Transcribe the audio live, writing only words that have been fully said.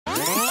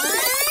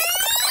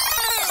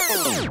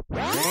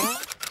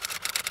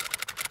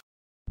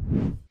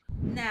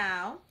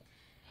Now,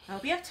 I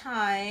hope you have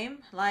time.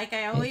 Like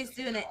I always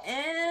do in the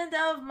end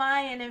of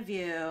my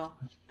interview,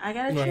 I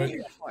got a Right.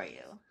 trivia for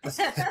you.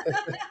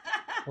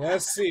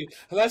 Let's see.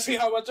 Let's see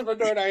how much of a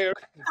nerd I am.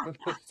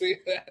 Let's see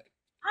that.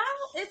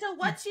 It's a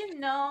what you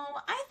know.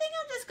 I think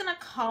I'm just gonna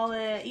call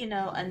it,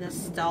 a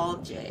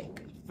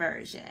nostalgic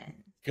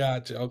version.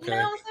 Gotcha. You know Okay.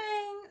 what I'm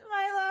saying,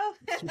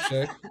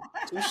 Touche.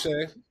 Touche.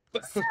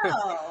 Milo?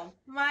 So,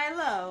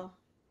 Milo,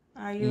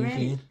 are you hmm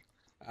ready?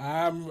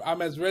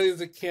 I'm as ready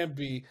as it can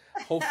be.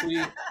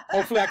 Hopefully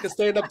I can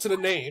stand up to the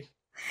name.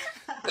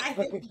 I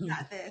think you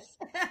got this.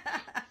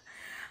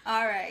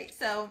 All right.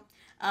 So,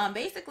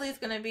 basically, it's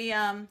going to be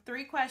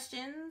three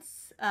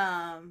questions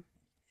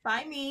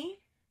by me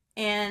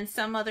and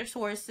some other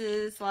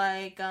sources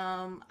like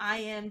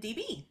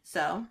IMDb.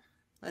 So,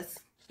 let's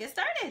get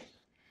started.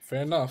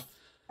 Fair enough.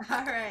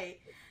 All right.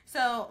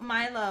 So,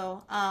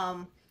 Milo,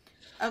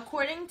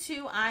 according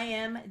to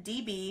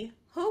IMDb,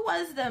 who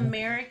was the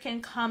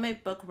American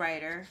comic book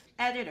writer,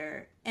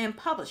 editor, and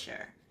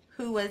publisher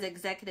who was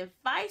executive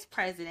vice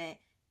president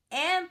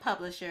and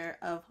publisher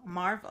of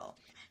Marvel?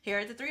 Here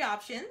are the three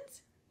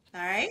options.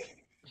 All right.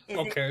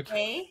 Is it Okay.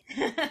 A?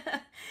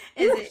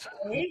 Is it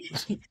A?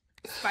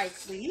 Spike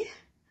Lee,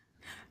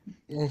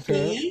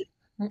 Okay. B.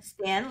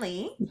 Stan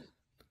Lee,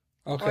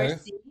 or Okay.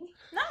 C.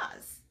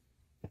 Nas?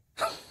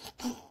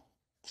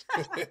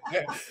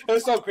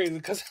 It's so crazy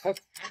because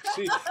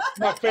actually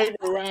my favorite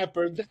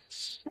rapper.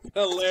 That's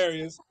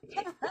hilarious.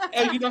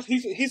 And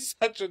he's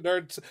such a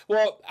nerd.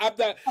 Well, I'm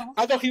not.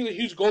 I know he's a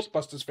huge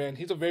Ghostbusters fan.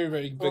 He's a very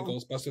very big Oh.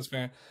 Ghostbusters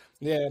fan.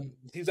 Yeah,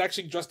 he's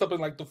actually dressed up in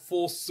like the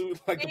full suit,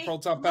 like the Hey,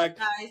 proton look, pack.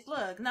 guys,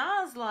 look.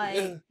 Nas,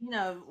 like,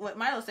 Yeah, what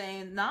Milo's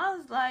saying.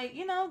 Nas, like,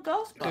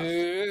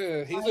 Ghostbusters.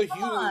 yeah, he's Like, a come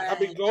huge. I on.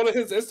 mean, go to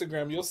his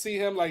Instagram. You'll see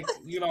him like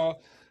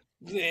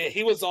yeah,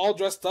 he was all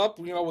dressed up,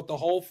 with the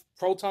whole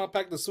proton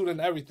pack, the suit,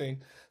 and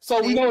everything.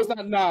 So we See? know it's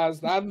not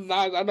Nas. I'm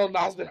Nas. I know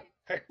Nas.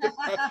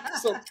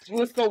 So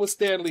let's go with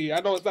Stan Lee.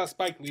 I know it's not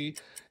Spike Lee.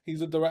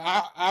 He's a director.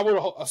 I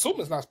would assume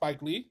it's not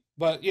Spike Lee,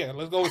 but yeah,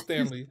 let's go with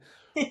Stan Lee.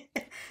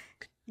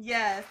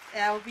 Yes,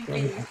 that would be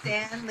me,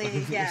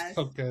 Stanley. Yes.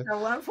 Okay. So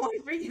 1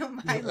 point for you,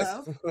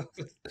 Milo.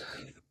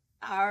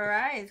 All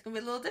right, it's gonna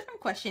be a little different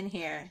question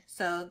here.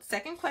 So,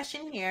 second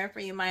question here for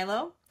you,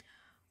 Milo.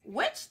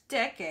 Which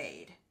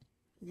decade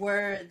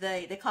were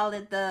they call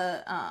it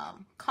the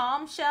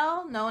calm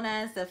shell, known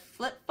as the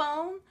flip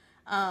phone?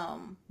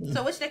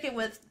 So which decade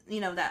was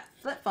that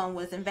flip phone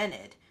was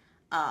invented?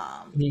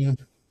 Um, Yeah.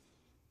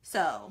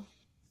 so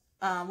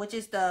which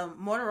is the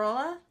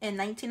Motorola in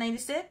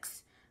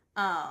 1996.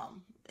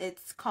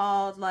 It's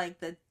called like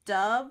the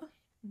Dub,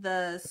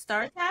 the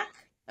StarTAC,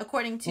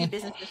 according to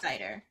Business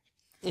Insider.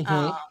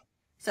 Um, Mm-hmm.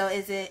 so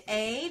is it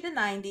A, the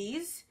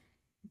 90s,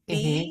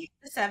 Mm-hmm. B,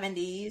 the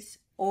 70s,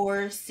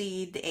 or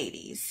C, the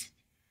 80s?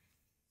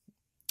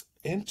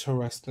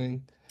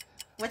 Interesting.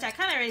 Which I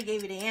kind of already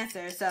gave you the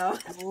answer. So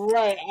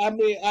Right. I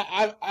mean,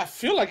 I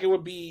feel like it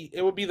would be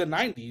the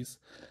 90s.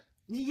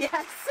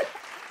 yes.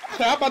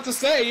 I'm about to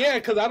say, yeah,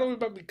 because I don't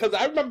remember, because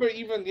I remember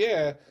even,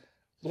 yeah,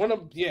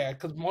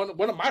 because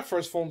one of my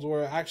first phones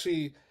were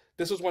actually,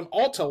 this was when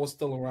Altel was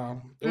still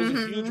around. It was a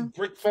huge hmm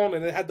brick phone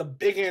and it had the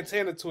big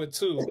antenna to it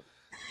too.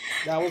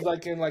 That was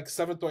like in like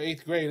seventh or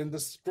eighth grade, and the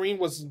screen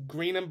was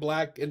green and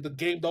black, and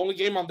the only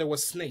game on there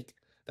was Snake.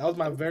 That was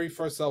my very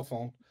first cell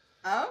phone.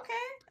 Okay.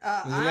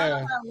 I don't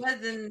Yeah, know. I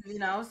wasn't,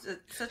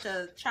 such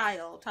a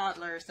child,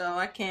 toddler, so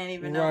I can't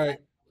even know that. right,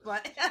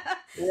 But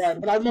right.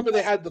 But I remember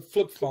they had the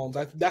flip phones.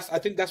 I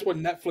think that's where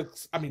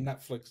Netflix. I mean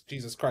Netflix.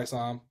 Jesus Christ.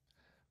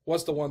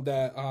 What's the one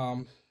that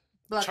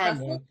Chime Blockbuster.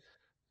 one?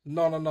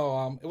 No, no,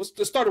 no.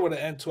 It started with an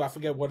N too. I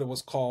forget what it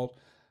was called.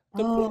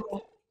 The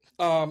Oh,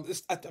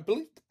 I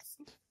believe.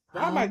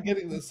 Why am I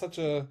getting um, this such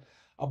a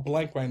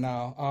blank right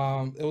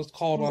now? It was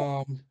called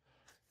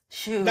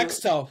shoot.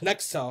 Nextel.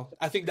 Nextel.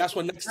 I think that's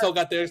where Nextel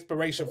got their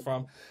inspiration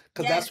from,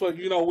 because Yes. that's what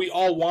we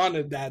all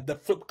wanted, that the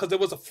flip, because it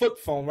was a flip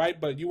phone, right?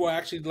 But you were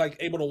actually like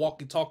able to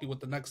walkie talkie with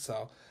the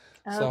Nextel.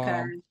 So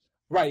Okay.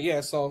 right,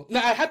 yeah. So no,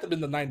 I had them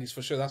in the '90s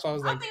for sure. That's why I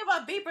was I'm like, thinking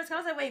about beepers. 'Cause I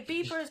was like, wait,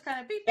 beepers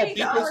kind of beep oh, beep.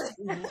 beepers.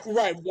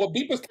 Right. Well,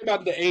 beepers came out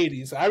in the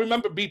 '80s. I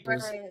remember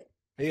beepers. Right.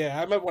 Yeah,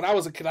 I remember when I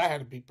was a kid, I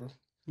had a beeper.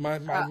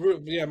 Uh,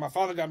 Yeah, my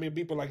father got me a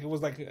beeper like it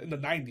was like in the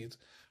 '90s,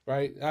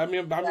 right? I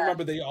yeah.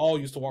 remember they all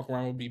used to walk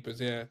around with beepers.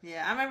 Yeah.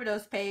 Yeah, I remember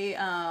those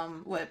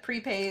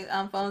prepaid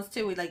phones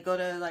too. We like go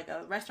to like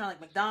a restaurant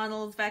like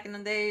McDonald's back in the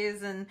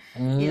days and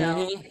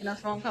Hmm. making those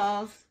phone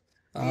calls.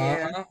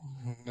 Yeah. Uh,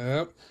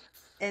 yep.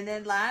 And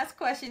then last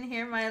question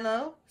here,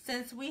 Milo.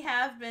 Since we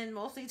have been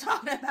mostly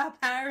talking about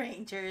Power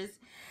Rangers,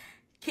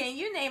 can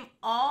you name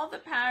all the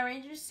Power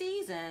Rangers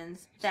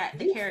seasons that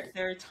the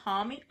character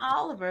Tommy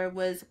Oliver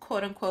was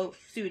quote unquote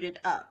suited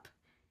up?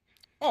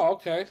 Oh,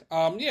 okay.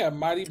 Yeah,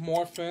 Mighty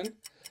Morphin,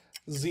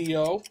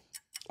 Zeo,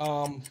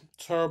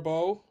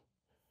 Turbo,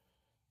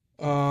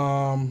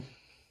 um,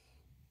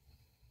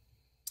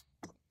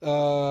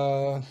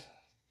 uh,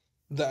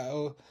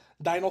 the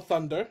Dino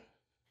Thunder,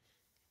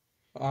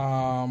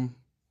 um,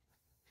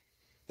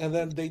 and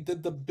then they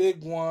did the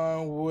big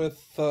one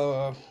with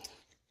where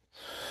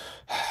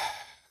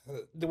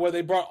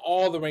they brought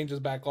all the Rangers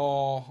back,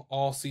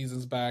 all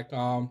seasons back.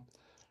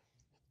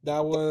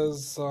 That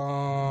was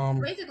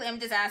Basically, I'm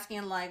just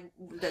asking like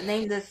the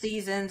name of the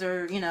seasons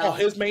or oh,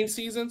 his main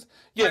seasons.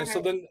 Yeah, so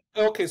right. then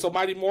okay, so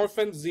Mighty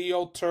Morphin,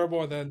 Zeo,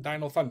 Turbo, and then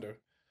Dino Thunder,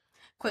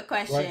 Quick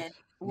right? question.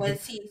 Mhm.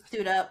 Was he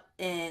suit up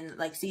in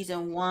like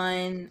season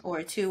one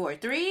or two or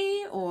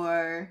three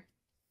or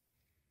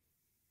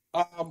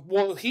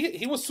Well,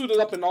 he was suited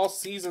up in all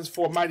seasons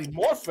for Mighty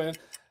Morphin.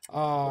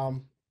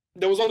 Um,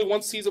 there was only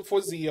one season for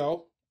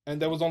Zeo,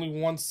 and there was only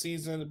one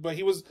season, but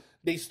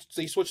they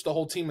switched the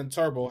whole team in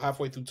Turbo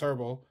halfway through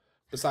Turbo. I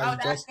Besides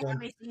was asking how Justin,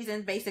 many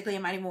seasons basically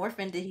in Mighty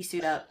Morphin did he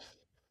suit up?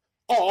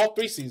 oh, all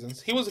 3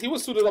 seasons. He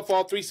was suited up for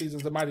all 3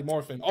 seasons of Mighty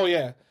Morphin. Oh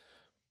yeah,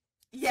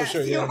 for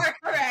sure. Yes, you Yeah, are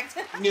correct.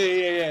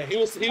 yeah. He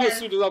was Yes,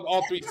 suited up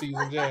all 3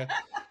 seasons. Yeah,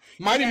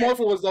 Mighty yes,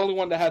 Morphin was the only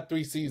one that had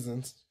 3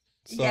 seasons.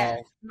 yes.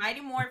 So Mighty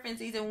Morphin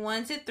season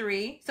one to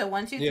three. So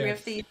one, two, three yeah. of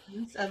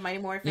seasons of Mighty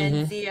Morphin,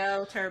 Mm-hmm.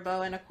 Zeo,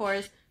 Turbo, and of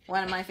course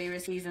one of my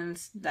favorite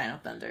seasons, Dino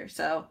Thunder.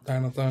 So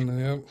Dino Thunder.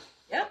 Yep.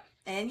 yep,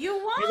 and you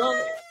You know,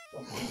 won.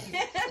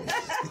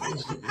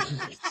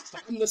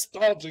 I'm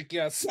nostalgic.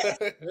 Yes.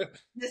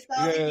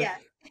 Nostalgic, Yeah.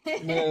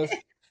 yes. Yes.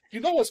 You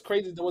know what's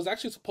crazy? There was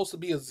actually supposed to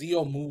be a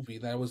Zeo movie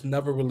that was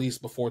never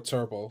released before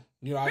Turbo.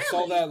 I saw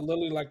Really? that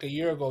literally like a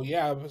year ago.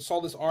 Yeah, I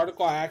saw this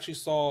article. I actually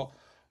saw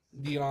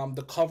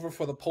the cover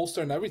for the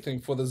poster and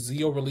everything for the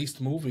Zeo released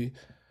movie.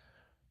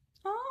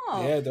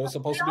 Oh, Yeah, there was they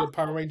supposed to be a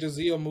Power also Ranger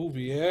Zeo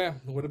movie. Yeah,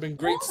 it would have been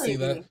great to see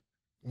that.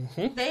 really.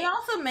 Hmm. They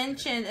also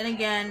mentioned, and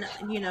again,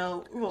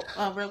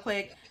 real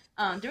quick,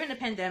 during the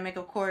pandemic,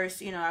 of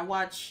course, I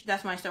watch.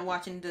 That's when I started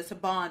watching the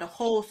Saban, the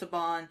whole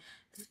Saban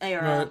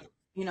era. Right.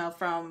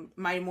 From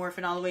Mighty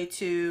Morphin all the way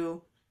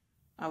to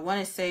I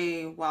want to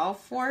say Wild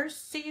Force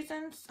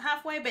seasons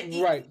halfway, but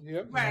Right.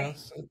 Yep. right.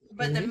 Yes.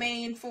 But the Hmm.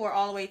 main four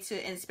all the way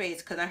to In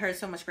Space because I heard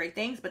so much great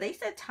things. But they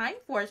said Time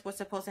Force was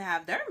supposed to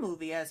have their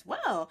movie as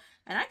well,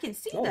 and I can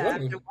see Oh, that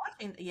after really?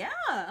 watching. Yeah,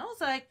 I was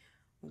like,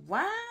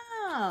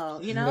 wow,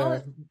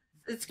 Yeah.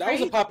 it's That was a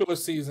crazy. popular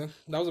season.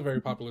 That was a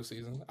very popular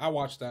season. I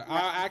watched that.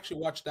 Right. I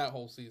actually watched that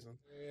whole season.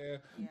 Yeah.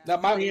 Yeah. That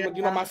Oh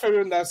yeah. my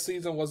favorite in that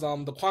season was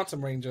the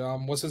Quantum Ranger.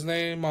 What's his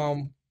name?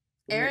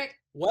 Eric.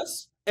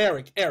 Wes?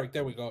 Eric.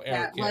 There we go.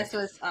 Yeah. Eric. Yeah. Wes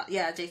was.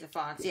 Yeah. Jason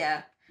Fox.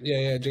 Yeah.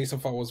 Yeah. Jason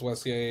Fox was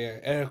Wes. Yeah.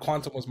 And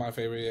Quantum was my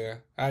favorite. Yeah.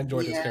 I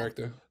enjoyed his Yeah.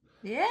 character.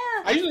 Yeah.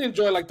 I usually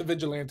enjoy like the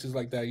vigilantes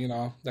like that.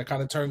 That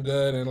kind of turn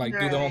good and like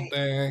do their own Right.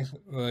 thing.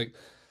 Like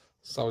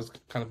it's always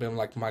kind of been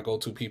like my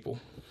go-to people.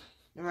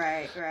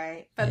 Right.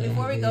 Right. But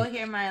before we Hmm. go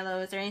here, Milo,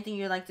 is there anything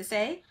you'd like to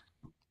say?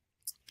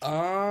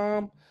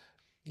 Um.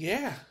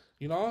 Yeah.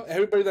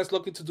 Everybody that's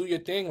looking to do your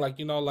thing,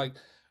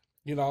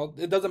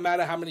 it doesn't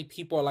matter how many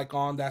people are like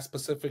on that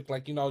specific,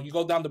 you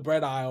go down the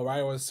bread aisle,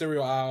 right, or the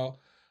cereal aisle,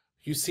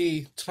 you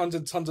see tons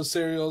and tons of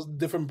cereals,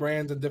 different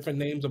brands and different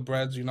names of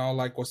breads,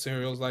 like or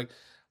cereals. Like,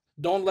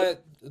 don't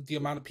let the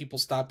amount of people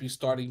stop you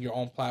starting your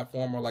own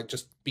platform or like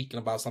just speaking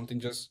about something.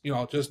 Just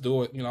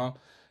do it.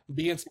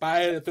 Be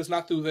inspired. If it's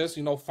not through this,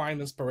 find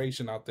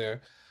inspiration out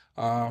there.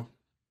 Um,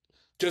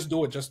 just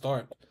do it. Just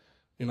start.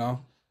 You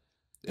know.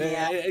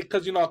 Yeah.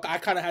 Because I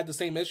kind of had the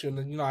same issue, and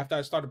then after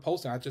I started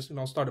posting, I just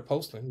started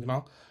posting,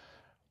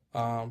 um,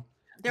 There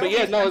but will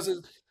yeah, be no,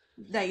 some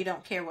that you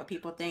don't care what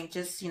people think.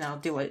 Just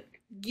do it.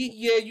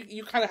 yeah,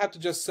 you kind of have to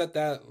just set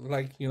that,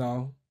 like, you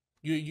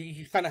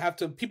kind of have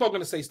to. People are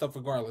gonna say stuff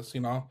regardless,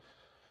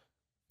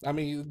 I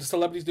mean, the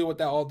celebrities deal with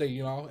that all day,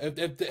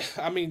 If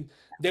I mean,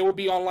 they will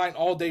be online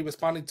all day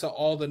responding to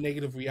all the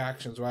negative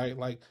reactions, right?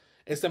 Like,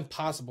 it's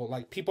impossible.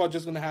 Like, people are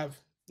just gonna have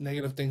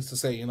negative things to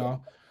say,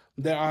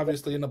 They're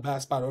obviously in a bad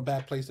spot or a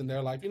bad place in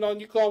their life, and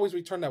you can always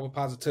return that with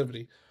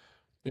positivity,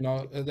 and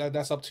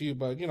that's up to you.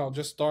 But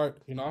just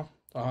start, and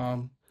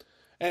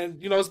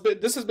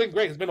this has been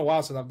great. It's been a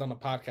while since I've done a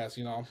podcast.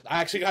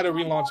 I actually got to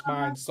relaunch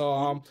mine.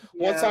 So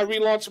once Yeah. I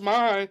relaunch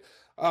mine,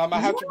 I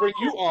have to bring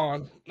you Yeah.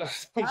 on.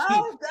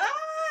 Oh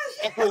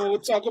gosh. We'll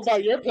talk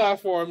about your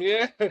platform.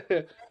 Yeah. I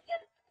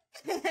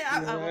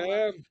would love Yeah.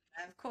 that.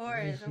 Of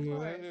course, of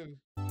course. Yeah.